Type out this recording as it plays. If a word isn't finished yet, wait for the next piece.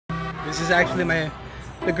This is actually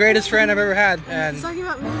the greatest friend I've ever had. And He's talking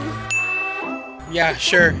about me. yeah,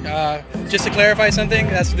 sure. Just to clarify something,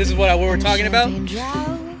 this is what we were talking about.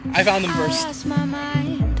 I found him first.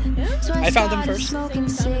 I found him first.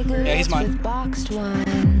 Yeah, he's mine.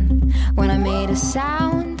 When I made a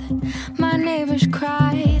sound, my neighbors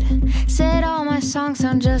cried. Said all my songs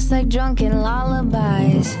sound just like drunken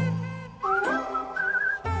lullabies.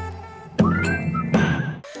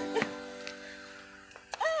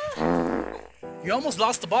 You almost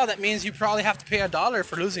lost the ball. That means you probably have to pay $1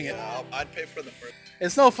 for losing it. I'd pay for the first.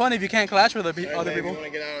 It's no fun if you can't clash with other people. You want to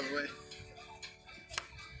get out of the way?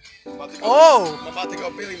 I'm about to go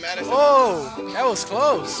Billy Madison. Oh, that was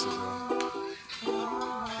close.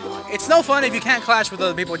 It's no fun if you can't clash with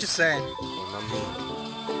other people. Just saying.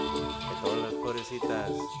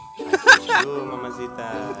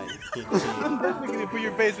 I'm definitely gonna put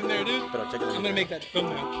your face in there, dude. I'm gonna make that film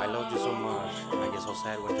now. I love you so much. I get so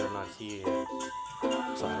sad when you're not here.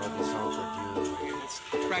 So I wrote this song for you.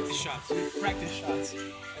 Practice shots. Practice shots.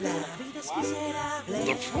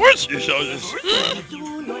 The force you show this. What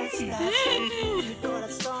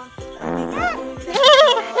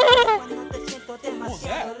was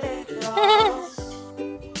that?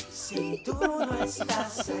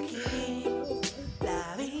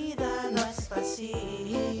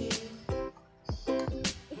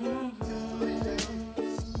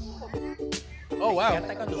 Oh wow.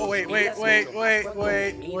 Oh wait. Hey,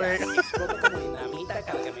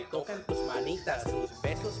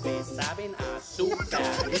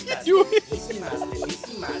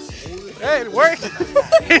 it worked.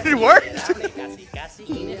 It worked.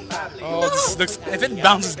 Oh, this looks, if it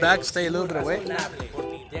bounces back, stay a little bit away.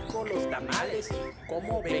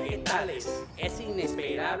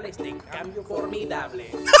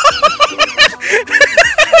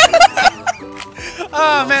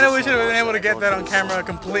 Oh man, I wish I would have been able to get that on camera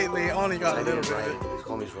completely. Only got a little bit. I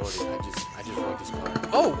just wrote this part.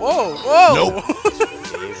 Oh, whoa. Nope.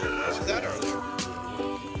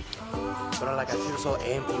 But like I feel so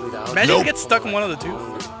empty without. Imagine you get stuck in one of the teeth.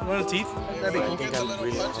 That'd be cool. I think I'm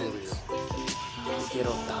really hungry.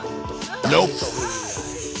 Nope.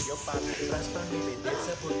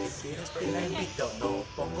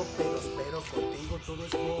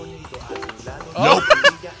 Oh.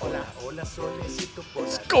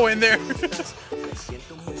 Just go in there.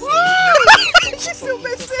 She still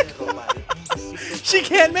missed it. She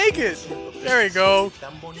can't make it. There you go.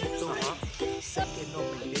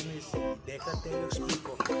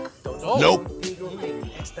 Oh. Nope.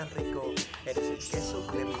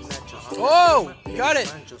 Oh, you got it.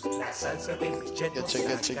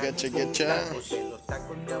 Getcha.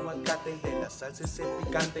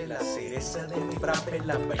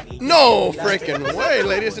 No freaking way,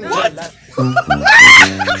 ladies and gentlemen.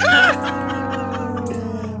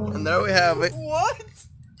 And there we have it. What?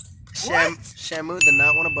 Shamu did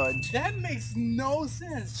not want to budge. That makes no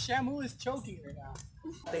sense. Shamu is choking right now.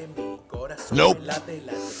 Nope.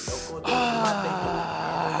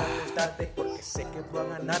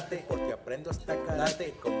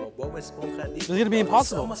 This is gonna be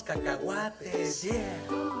impossible.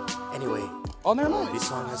 Anyway, Oh, never mind. this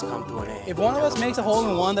song has come to an end. If one of us makes a hole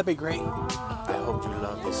in one, that'd be great. I hope you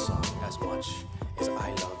love this song as much as I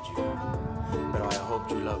loved you. But I hope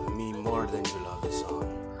you love me more than you love this song.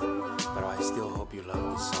 But I still hope you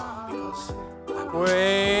love this song because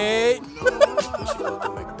Wait. we should go to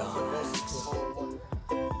McDonald's.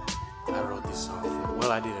 I wrote this song for.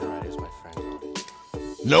 Well, I didn't write it. It was my friend wrote it.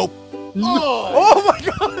 Nope. Oh my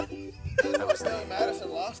god. I was there.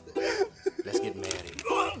 Madison lost it. Let's get married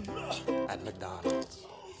at McDonald's.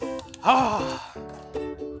 Ah,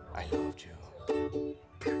 I loved you.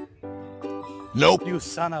 Nope. you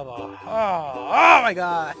son of a. Oh my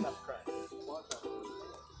god.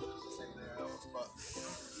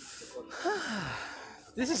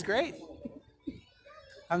 This is great.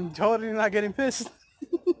 I'm totally not getting pissed.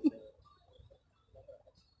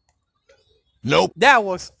 Nope. That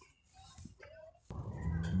was.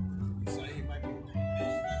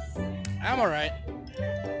 I'm alright.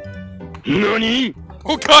 Nani?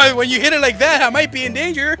 Oh god, when you hit it like that, I might be in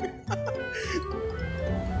danger.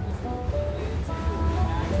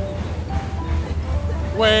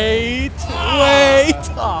 Wait.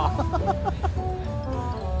 Oh.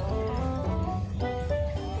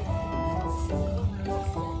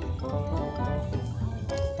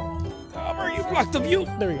 Cover, you blocked the view.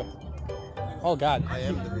 There we go. Oh god. I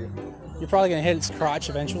am the view. You're probably gonna hit its crotch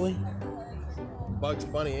eventually. Bugs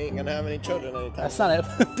Bunny ain't gonna have any children anytime. That's not it.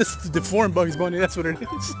 This is the foreign Bugs Bunny. That's what it is.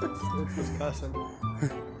 It's his cousin.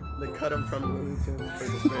 They cut him from Looney Tunes for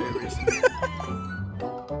this very reason.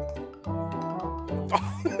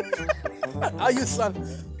 I'll use sun.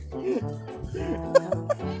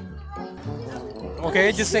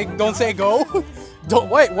 Okay, just say, don't say go. Don't,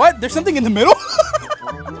 wait, what? There's something in the middle?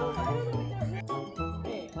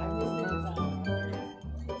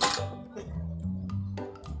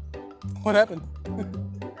 What happened?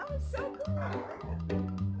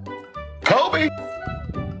 Kobe!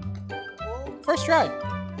 First try.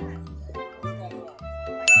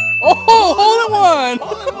 Oh, hole in one!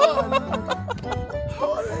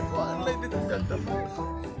 Ladies and gentlemen.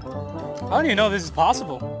 I don't even know if this is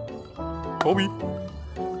possible. Kobe.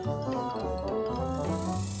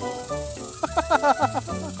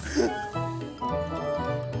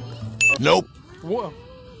 Nope. Whoa.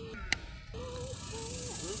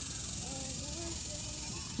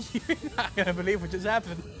 You're not gonna believe what just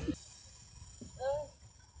happened.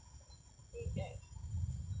 Okay.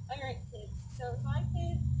 Alright, kids. So if I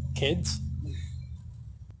could... Kids?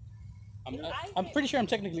 I'm pretty sure I'm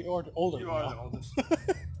technically older. You are the oldest.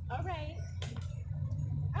 Alright.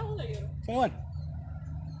 How old are you? 21.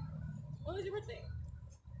 When was your birthday?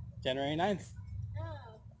 January 9th. Oh.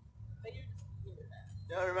 But you're just...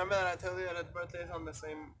 Yeah, remember that I told you that his birthday is on the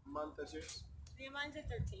same month as yours? Yeah, mine's at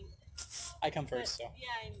 13. I come first, so. Yeah,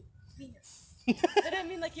 I'm Venus. But I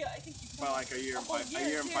mean, like, I think you... Well, like a year and 5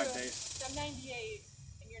 days. So I'm 98,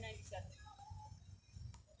 and you're 97.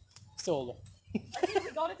 Still older. I think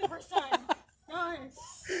we got it the first time. Nice.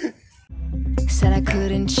 Said I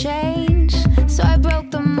couldn't change, so I broke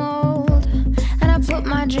the mold. And I put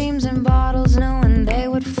my dreams in bottles, knowing they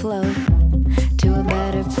would float to a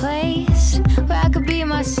better place where I could be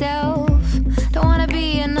myself. Don't wanna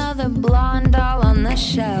be another blonde doll on the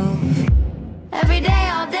shelf. Every day,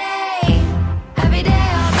 all day. Every day,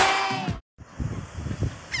 all day.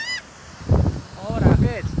 Ahora,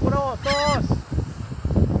 kids, prontos.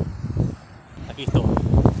 Aquí estoy,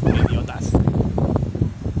 idiotas.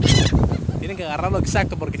 Tienen que agarrarlo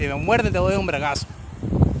exacto porque si me muerden te doy un bragazo.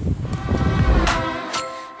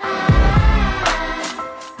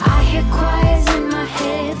 I hear choirs in my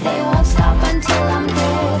head, they won't stop until I'm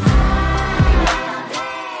dead.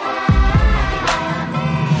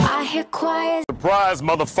 I hear choirs Surprise,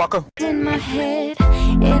 motherfucker! in my head,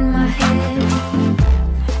 in my head.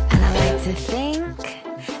 And I like to think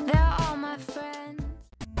they're all my friends.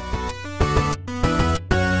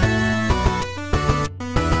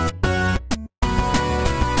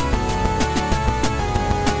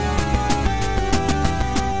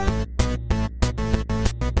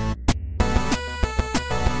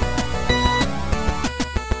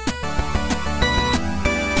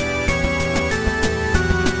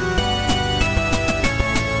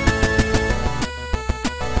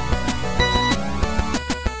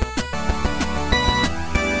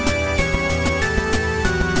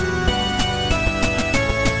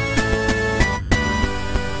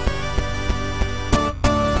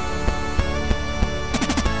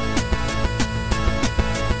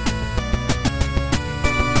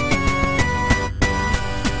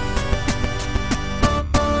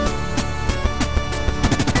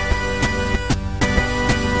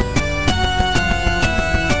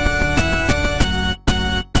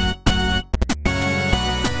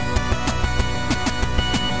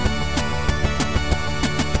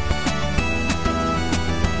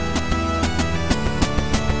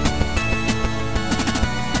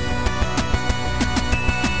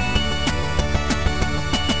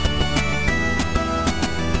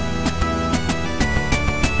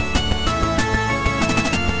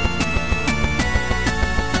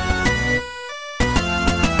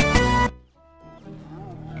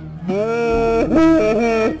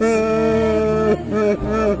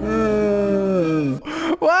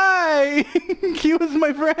 Why? He was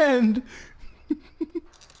my friend.